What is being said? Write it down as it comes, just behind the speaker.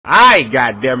Alright,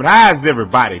 goddammit, how's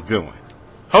everybody doing?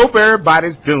 Hope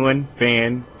everybody's doing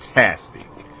fantastic.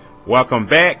 Welcome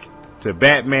back to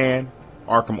Batman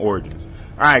Arkham Origins.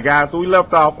 Alright guys, so we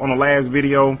left off on the last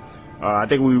video. I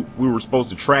think we were supposed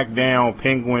to track down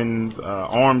Penguin's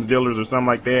arms dealers or something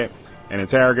like that and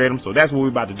interrogate them. So that's what we're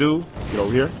about to do. Let's get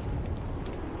over here.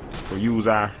 We'll use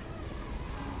our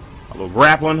little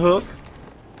grappling hook.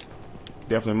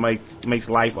 Definitely makes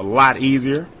life a lot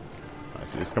easier. Alright,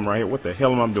 so let's come right here. What the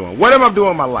hell am I doing? What am I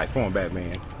doing in my life? Come on,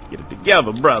 Batman. Get it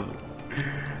together, brother.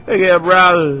 Look here,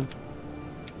 brother.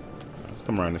 Let's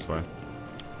come around this way.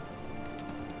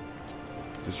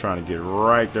 Just trying to get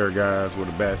right there, guys, where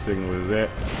the bat signal is at.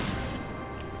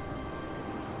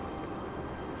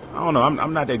 I don't know.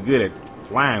 I'm not that good at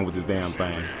flying with this damn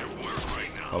thing.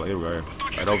 Oh, here we go.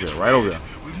 Right over there. Right over there.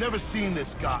 We've never seen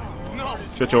this guy. No.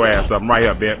 Shut your ass up. I'm right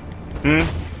here, Bit.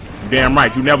 Damn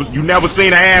right. You never seen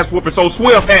an ass whooping so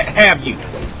swift, have you?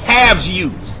 Have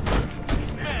yous.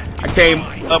 I came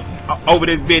up over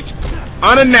this bitch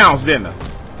unannounced, didn't I?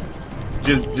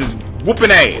 Just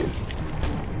whooping ass.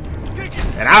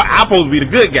 And I'm supposed to be the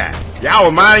good guy. Y'all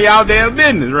were minding y'all damn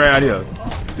business around here.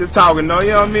 Just talking, no, you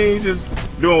know what I mean? Just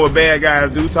doing what bad guys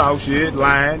do, talk shit,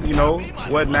 lying, you know,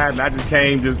 whatnot. And I just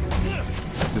came just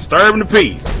disturbing the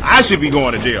peace. I should be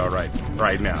going to jail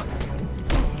right now.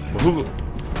 But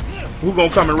who gonna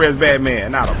come and arrest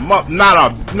Batman? Not a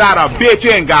bitch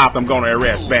in Gotham gonna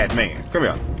arrest Batman. Come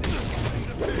here.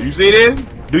 Do you see this?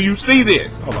 Do you see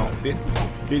this? Hold on. Did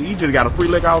he just got a free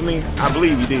lick out of me? I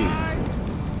believe he did.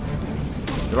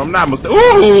 If I'm not mistaken.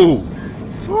 Ooh!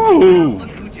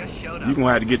 You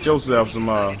gonna have to get yourself some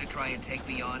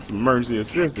emergency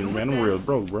assistance, man. I'm real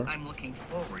broke, bro. I'm looking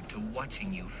forward to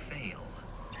watching you fail.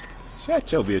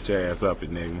 Shut your bitch ass up,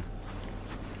 nigga.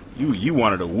 You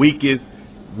one of the weakest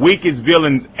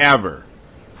villains ever.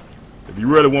 If you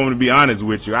really want me to be honest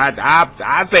with you,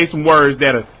 I say some words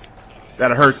that'll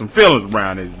hurt some feelings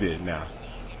around this bitch now.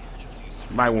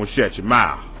 You might want to shut your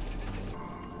mouth.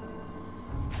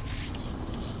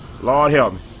 Lord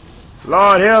help me.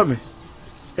 Lord help me.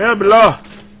 Help me, Lord.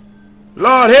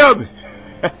 Lord help me.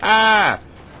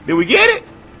 Did we get it?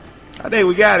 I think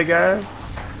we got it, guys.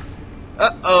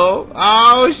 Uh-oh.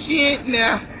 Oh, shit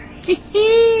now.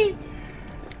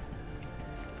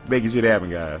 Making shit happen,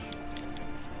 guys.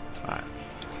 Alright.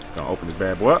 Just gonna open this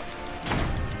bad boy up.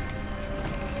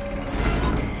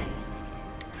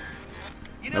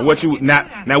 Now what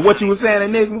you was saying,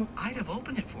 Enigma? I'd have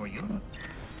opened it for you.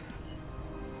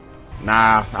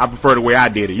 Nah, I prefer the way I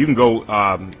did it. You can go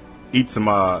eat some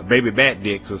baby bat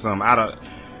dicks or something. I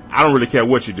don't really care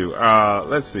what you do.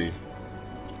 Let's see.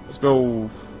 Let's go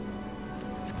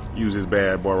use this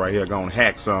bad boy right here. Go and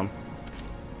hack some.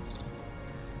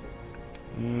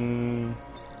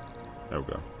 There we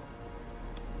go.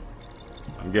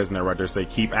 I'm guessing that right there say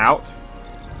keep out.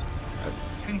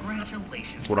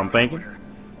 Congratulations. That's what I'm thinking.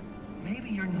 Maybe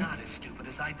you're not as stupid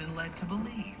as I've been led to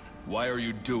believe. Why are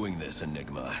you doing this,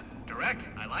 Enigma? Direct.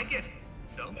 I like it.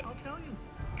 So I'll tell you.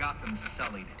 Gotham's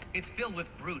sullied. It's filled with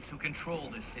brutes who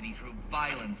control this city through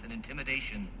violence and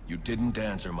intimidation. You didn't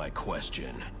answer my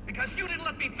question. Because you didn't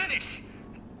let me finish.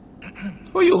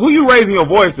 Who you raising your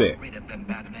voice at? Rid of them,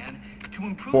 Batman, to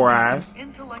improve Four Gotham's eyes.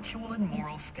 intellectual and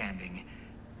moral standing.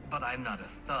 But I'm not a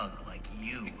thug like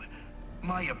you.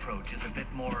 My approach is a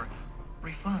bit more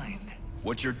refined.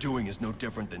 What you're doing is no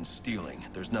different than stealing.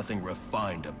 There's nothing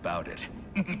refined about it.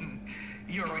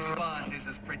 Your response is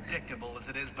as predictable as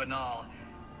it is banal.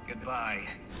 Goodbye.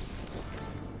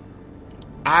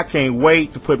 I can't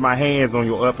wait to put my hands on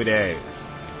your uppity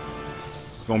ass.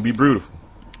 It's gonna be brutal.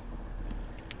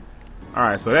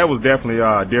 Alright, so that was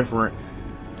definitely different.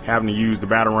 Having to use the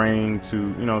Batarang to, you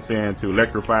know what I'm saying, to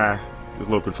electrify this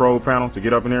little control panel to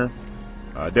get up in there.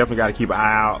 Definitely got to keep an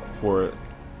eye out for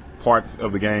parts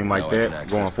of the game like that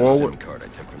going forward. SIM card I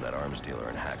took from that arms dealer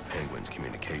and hacked Penguin's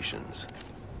communications.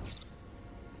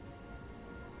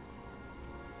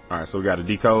 Alright, so we got a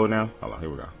decode now. Hold on, here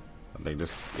we go. I think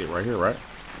this is it right here, right?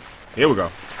 Here we go.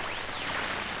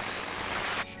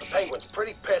 The Penguin's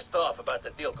pretty pissed off about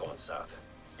the deal going south.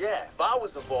 Yeah, if I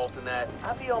was involved in that,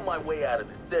 I'd be on my way out of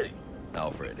the city.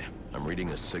 Alfred, I'm reading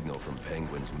a signal from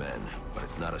Penguin's men, but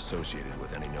it's not associated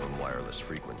with any known wireless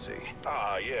frequency.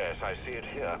 Ah, yes, I see it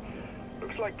here.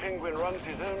 Looks like Penguin runs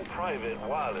his own private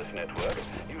wireless network,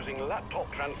 using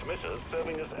laptop transmitters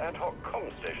serving as ad hoc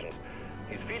comm stations.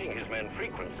 He's feeding his men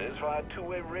frequencies via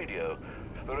two-way radio.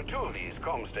 There are two of these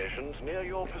comm stations near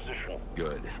your position.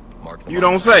 Good. Mark them. You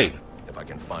don't say. If I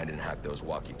can find and hack those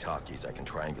walkie-talkies, I can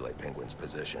triangulate Penguin's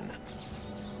position.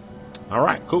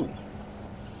 Alright, cool.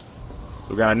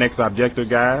 So we got our next objective,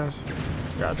 guys.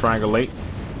 Gotta triangulate.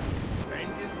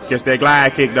 Catch that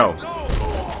glide kick though.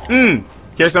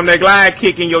 Catch some of that glide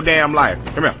kick in your damn life.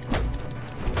 Come here.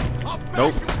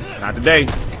 Nope. Not today.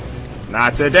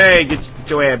 Not today. Get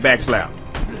your ass back slap.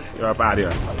 Get up out here.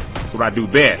 That's what I do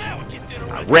best.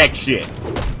 I wreck shit.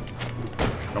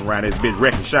 Come around this bitch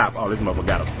wrecking shop. Oh, this motherfucker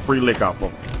got a free lick off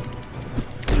of him.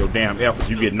 For your damn efforts,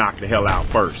 you get knocked the hell out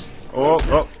first. Oh,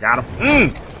 got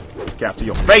him. Cap to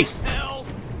your face.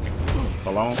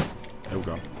 Hold on. There we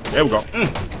go. There we go.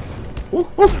 Woo,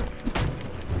 woo.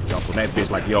 Jump on that bitch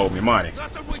like you owe me money.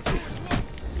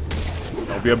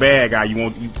 Don't be a bad guy. You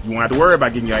won't have to worry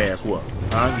about getting your ass whooped.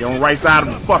 Huh? You're on the right side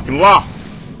of the fucking law.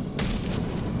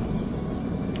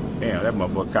 Damn, that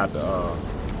motherfucker got the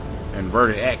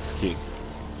inverted axe kick.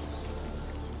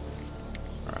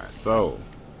 Alright, so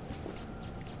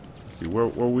let's see where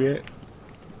we at.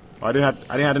 Oh, I didn't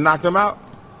have to knock them out?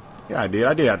 Yeah, I did.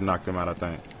 I did have to knock them out, I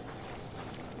think.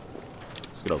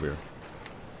 Let's get over here.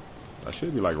 I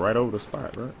should be like right over the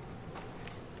spot, right?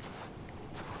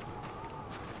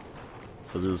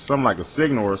 Because it was something like a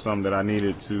signal or something that I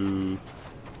needed to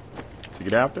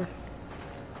get after.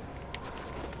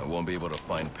 I won't be able to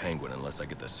find Penguin unless I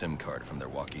get the SIM card from their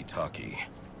walkie-talkie.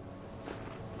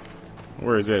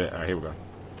 Where is it at? Alright, here we go.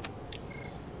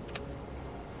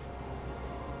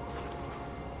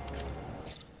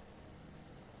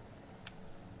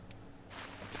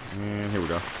 And here we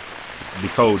go. Let's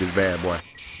decode this bad boy.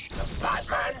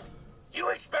 Batman? You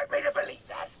expect me to believe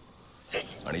that?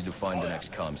 Listen, I need to find the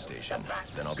next comm station.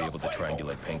 Then I'll be able to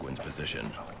triangulate Penguin's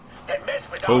position. then mess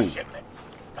with Ooh. our shipment.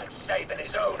 Like saving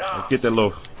his own ass. Let's get that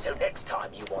little So next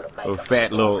time you want to make little up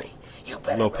fat a little story, you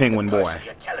better little hope penguin the boy. person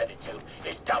you're telling it to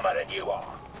is dumber than you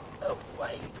are. Oh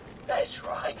wait, that's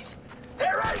right.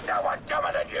 There ain't no one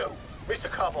dumber than you. Mr.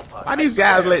 Cobblepot. Why these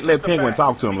guys let Penguin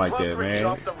talk to him like that,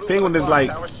 man? Penguin is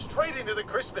like straight into the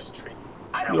Christmas tree.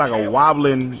 I don't like a care what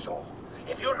wobbling you saw.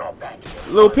 If you're not back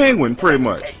here, little penguin, pretty in the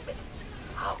much. next 10 minutes,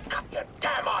 I'll cut your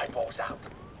damn eyeballs out,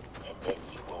 and then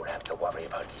you won't have to worry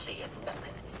about seeing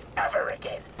nothing ever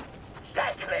again. Is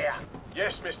that clear?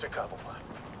 Yes, Mr. Cobblepot.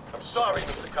 I'm sorry,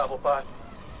 Mr. Cobblepot.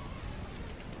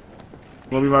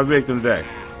 Gonna be my victim today.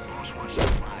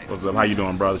 What's up? How you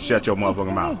doing, brother? Shut your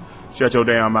motherfucking mouth. Shut your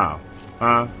damn mouth.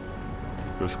 Huh?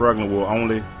 Your struggling will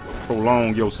only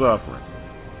prolong your suffering.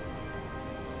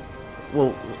 Well,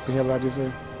 what the hell did I just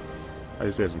say? I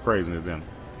just said some craziness then.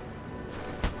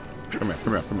 Come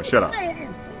here. Shut up.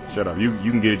 Shut up. You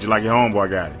can get it just like your homeboy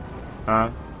got it.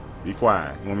 Huh? Be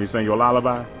quiet. You want me to sing you a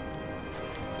lullaby?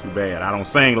 Too bad. I don't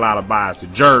sing lullabies to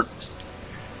jerks.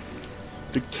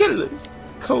 To killers.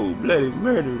 Cold-blooded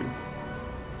murderers.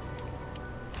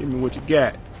 Give me what you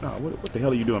got. No, what the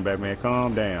hell are you doing, Batman?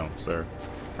 Calm down, sir.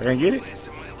 I can't get it?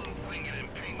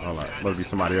 Hold on. Must be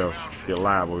somebody else. Let's get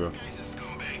live over here.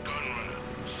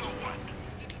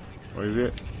 What is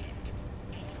it?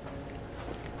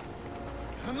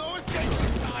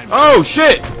 Oh,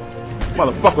 shit!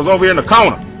 Motherfucker's over here in the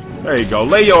corner. There you go.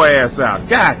 Lay your ass out.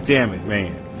 God damn it,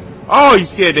 man. Oh, you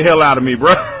scared the hell out of me,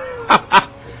 bro.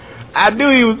 I knew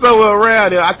he was somewhere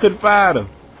around here. I couldn't find him.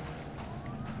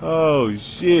 Oh,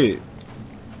 shit.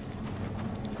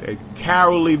 That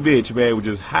cowardly bitch, man, was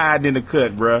just hiding in the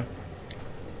cut, bruh.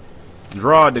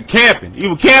 Drawing the camping. He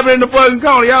was camping in the fucking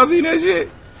corner. Y'all seen that shit?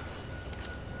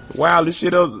 The wildest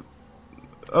shit of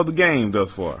the game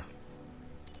thus far.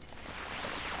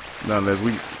 Nonetheless,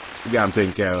 we got him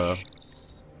taken care of.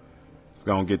 Let's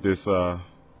go and get this deal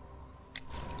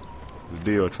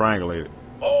triangulated.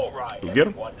 All right, You get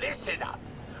 'em? everyone, listen up.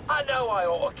 I know I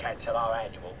ought to cancel our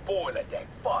annual boiler deck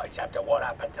fights after what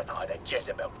happened tonight at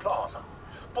Jezebel Plaza.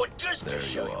 But just There to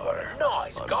show you you what are, a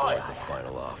nice on guy board I the am,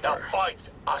 final the offer.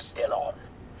 fights are still on.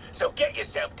 So get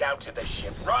yourself down to the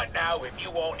ship right now if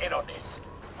you want in on this.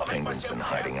 I'll make Penguin's myself been down.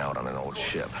 hiding out on an old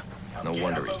ship. No Get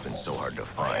wonder up he's and been so hard to I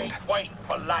find. ain't waiting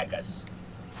for laggers.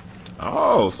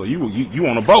 Oh, so you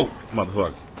on a boat,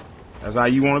 motherfucker. That's how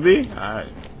you want to be? Alright.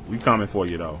 We coming for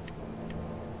you, though.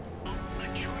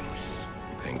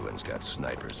 Penguin's got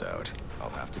snipers out. I'll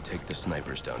have to take the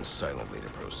snipers down silently to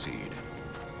proceed.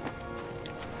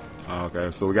 Okay,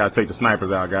 so we gotta take the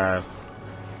snipers out, guys.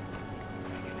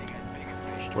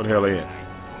 Where the hell they at?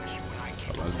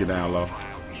 Hold on, let's get down low.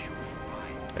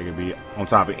 They could be on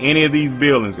top of any of these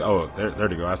buildings. Oh, there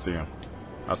they go. I see them.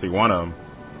 I see one of them.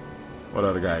 What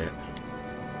other guy at?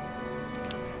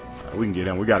 We can get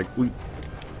him. We gotta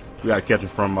catch him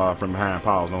from behind.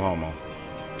 Pause. No homo.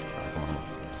 Come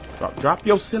on. Drop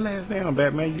your silly ass down,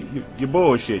 Batman. You're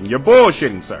bullshitting. You're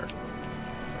bullshitting, sir.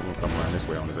 We're gonna come around this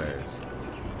way on his ass.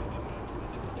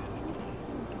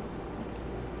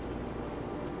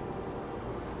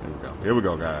 Here we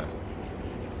go, guys.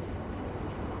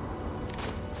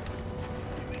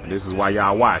 And this is why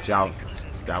y'all watch. Y'all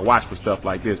watch for stuff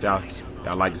like this. Y'all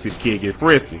like to see the kid get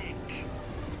frisky.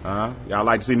 Y'all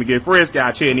like to see me get frisky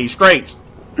out here in these streets.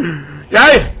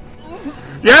 Yeah!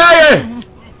 Yeah!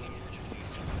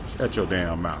 Shut your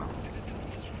damn mouth.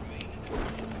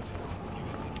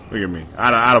 Look at me.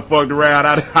 I done fucked around.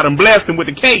 I done blessed him with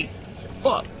the cake.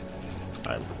 Fuck.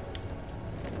 Right.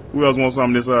 Who else wants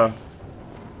some of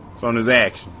this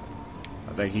action?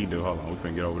 I think he do. Hold on. We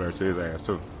can get over there to his ass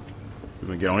too. We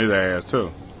can get on his ass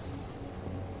too.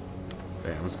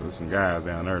 Damn, there's some guys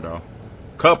down there though.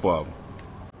 Couple of them.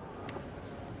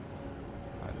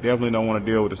 I definitely don't want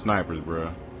to deal with the snipers,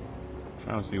 bro.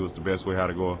 Trying to see what's the best way how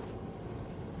to go.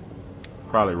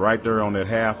 Probably right there on that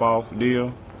half off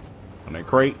deal. On that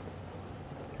crate.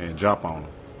 And jump on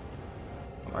them.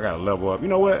 I gotta level up. You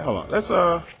know what? Hold on. Let's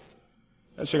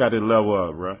check out this level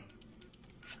up, bro.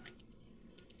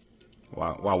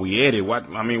 While we at it, why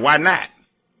not?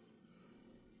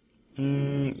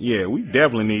 Yeah, we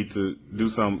definitely need to do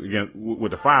something again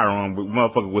with the firearm, with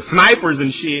motherfuckers with snipers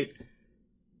and shit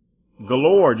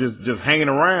galore, just hanging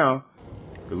around.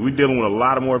 Cause we dealing with a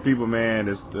lot of more people, man.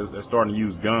 That's starting to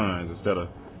use guns instead of,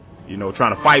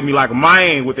 trying to fight me like a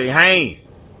man with their hand.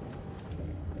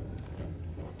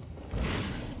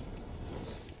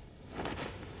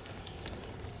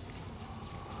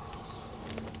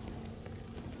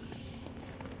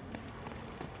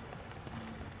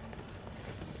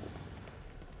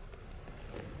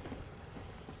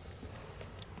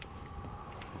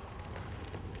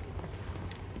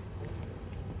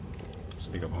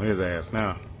 Sneak up on his ass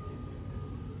now.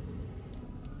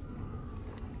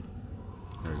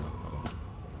 There you go. Hold on.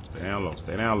 Stay down low.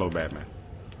 Stay down low, Batman.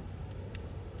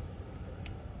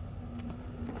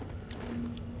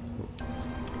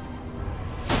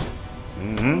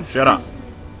 Shut up.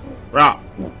 Rock.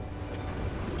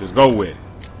 Just go with it.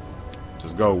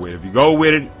 Just go with it. If you go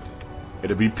with it,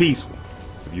 it'll be peaceful.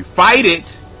 If you fight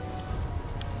it,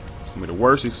 it's gonna be the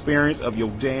worst experience of your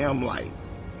damn life.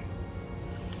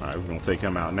 Alright, we're gonna take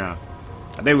him out now.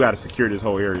 I think we gotta secure this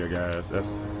whole area, guys.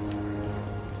 That's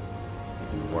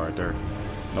right there.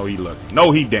 No, he looking. No,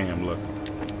 he damn looking.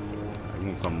 Right, we're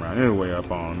gonna come around anyway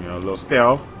up on him, a little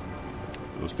stealth.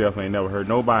 A little stealth ain't never hurt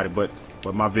nobody but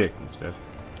my victims. That's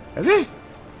it.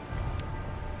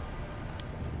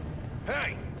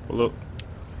 Hey! Well, look.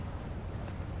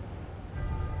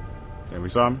 There we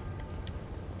saw him.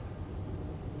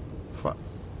 Fuck.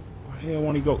 Why the hell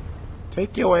won't he go?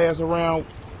 Take your ass around.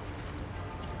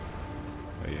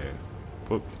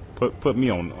 Yeah. Put me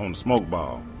on the smoke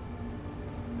ball.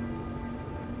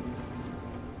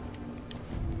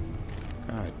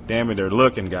 God damn it, they're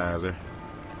looking, guys. They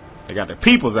got their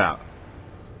peoples out.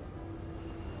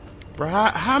 Bro,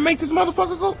 how I make this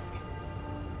motherfucker go?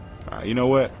 Alright, you know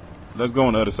what? Let's go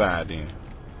on the other side then.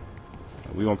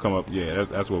 We're gonna come up. Yeah,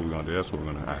 that's what we're gonna do. That's what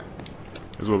we're gonna do. Alright.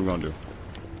 That's what we're gonna do.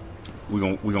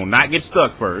 We're gonna not get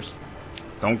stuck first.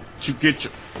 Don't you get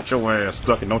your ass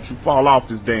stuck, and don't you fall off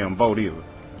this damn boat either.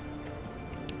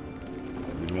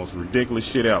 The most ridiculous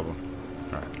shit ever.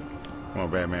 Alright. Come on,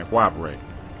 Batman, cooperate.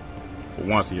 For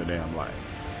once in your damn life.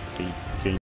 Can you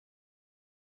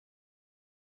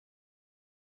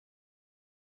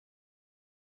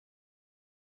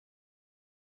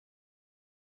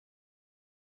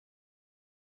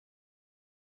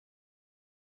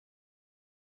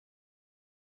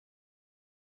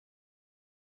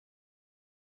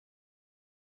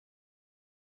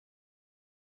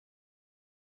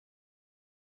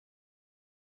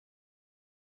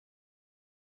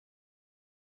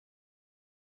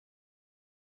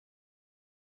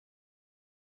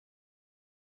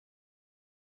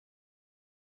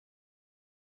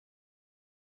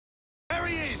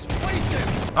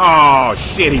Oh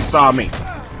shit, he saw me.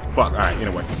 Fuck, alright,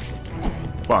 anyway.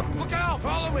 Fuck. Look out,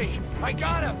 follow me! I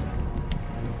got him!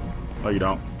 No, you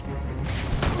don't.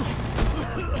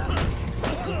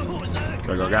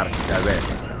 There you go, got him. Got his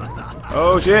ass.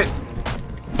 Oh shit.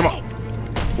 Come on.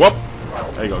 Whoop.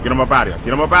 There you go, get him up out of here.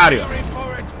 Get him up out of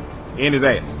here. In his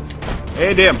ass.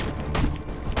 And him.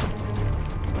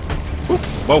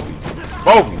 Both of you.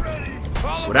 Both of you.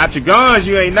 Without your guns,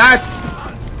 you ain't nothing.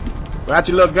 Without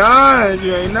your little guns,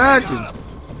 you ain't nothing.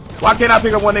 Why can't I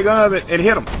pick up one of their guns and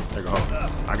hit them? There you go.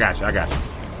 I got you. I got you.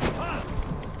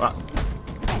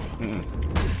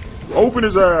 Open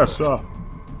his ass up.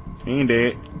 He ain't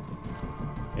dead.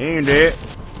 He ain't dead.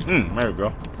 There we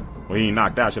go. Well, he ain't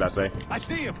knocked out, should I say. I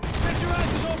see him. Get your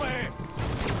asses over here.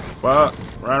 Fuck.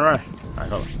 Right. All right,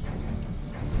 hold on.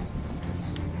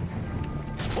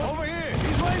 Over here.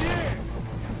 He's right here.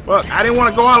 Fuck, I didn't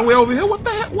want to go all the way over here. What the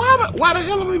hell? Why the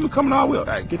hell am I even coming all the way up?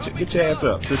 All right, get your ass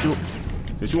up. Since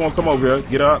you won't come over here,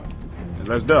 get up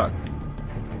Let's duck.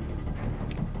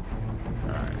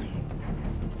 Alright.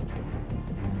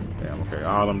 Damn, okay,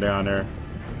 all of them down there.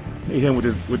 He hit him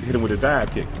with his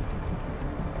dive kick.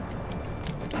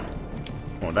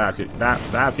 Come on, dive kick.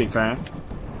 Dive kick time.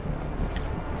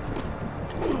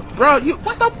 Bro, you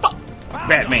what the fuck?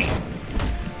 Batman.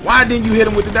 Why didn't you hit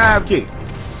him with the dive kick?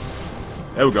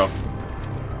 There we go.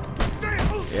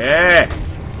 Yeah.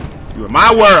 You in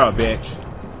my world, bitch.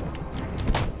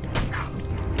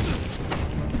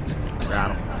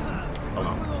 Got him. Hold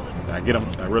on. Did I get him?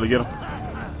 Did I really get him?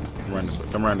 Come around this way.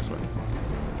 Come around this way.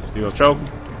 Still choking?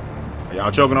 Are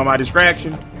y'all choking on my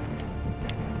distraction?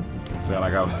 Sound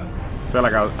like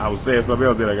I was saying something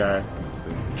else, did I, guys?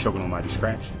 Choking on my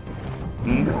distraction.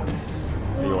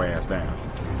 Lay your ass down.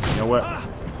 You know what?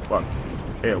 Fuck.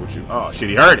 Hell with you. Oh shit,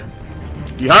 he heard it.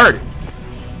 He heard it.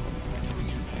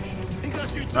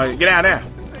 Get out now.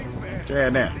 Get your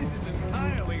ass down.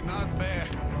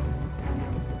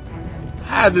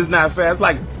 How is this not fair? It's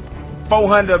like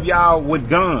 400 of y'all with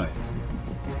guns.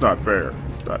 It's not fair.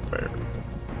 It's not fair.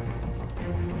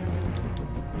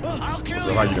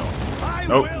 So how you doing?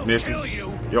 Nope, missing.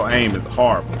 Your aim is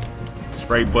horrible.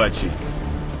 Straight butt cheeks.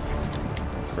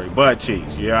 Straight butt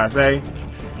cheeks. You hear what I say?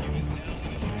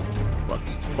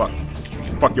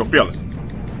 Fuck your feelings.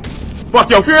 Fuck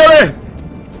your feelings!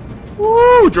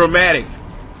 Woo, dramatic.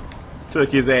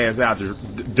 Took his ass out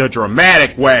the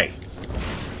dramatic way.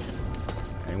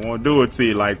 Ain't want to do it to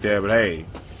you like that, but hey,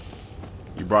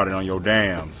 you brought it on your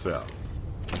damn self.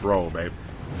 Let's roll, baby.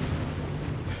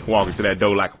 Walking to that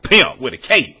door like a pimp with a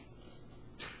cape.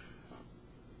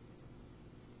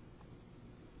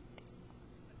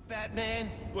 Batman.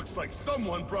 Looks like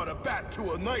someone brought a bat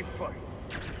to a knife fight.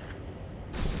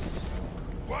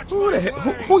 Who the hell?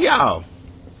 Who y'all?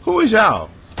 Who is y'all?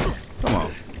 Come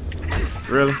on.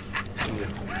 Really?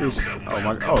 Oh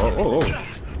my.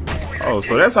 Oh,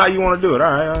 so that's how you want to do it.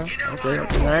 All right. Okay.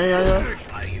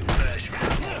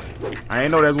 I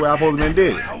ain't know that's where I supposed to been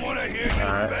did it. All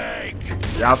right.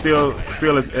 Y'all still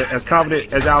feel as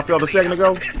confident as y'all felt a second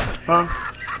ago? Huh?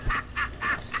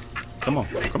 Come on.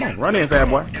 Run in, fat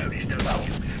boy.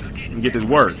 And get this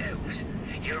work.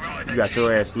 You got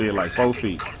your ass slid like 4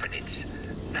 feet.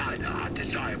 Neither are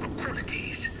desirable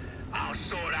qualities. I'll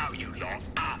sort out you lot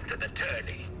after the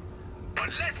tourney. But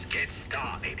let's get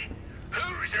started.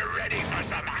 Who's ready for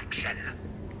some action?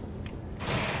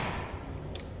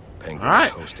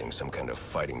 Penguin's hosting some kind of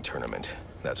fighting tournament.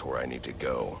 That's where I need to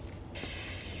go.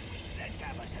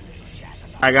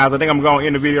 Alright guys, I think I'm going to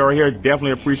end the video right here.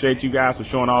 Definitely appreciate you guys for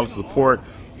showing all the support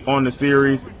on the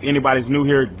series. Anybody's new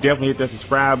here, definitely hit that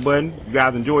subscribe button. You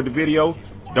guys enjoyed the video,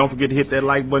 don't forget to hit that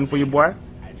like button for your boy.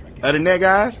 Other than that,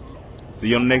 guys, see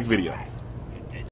you on the next video.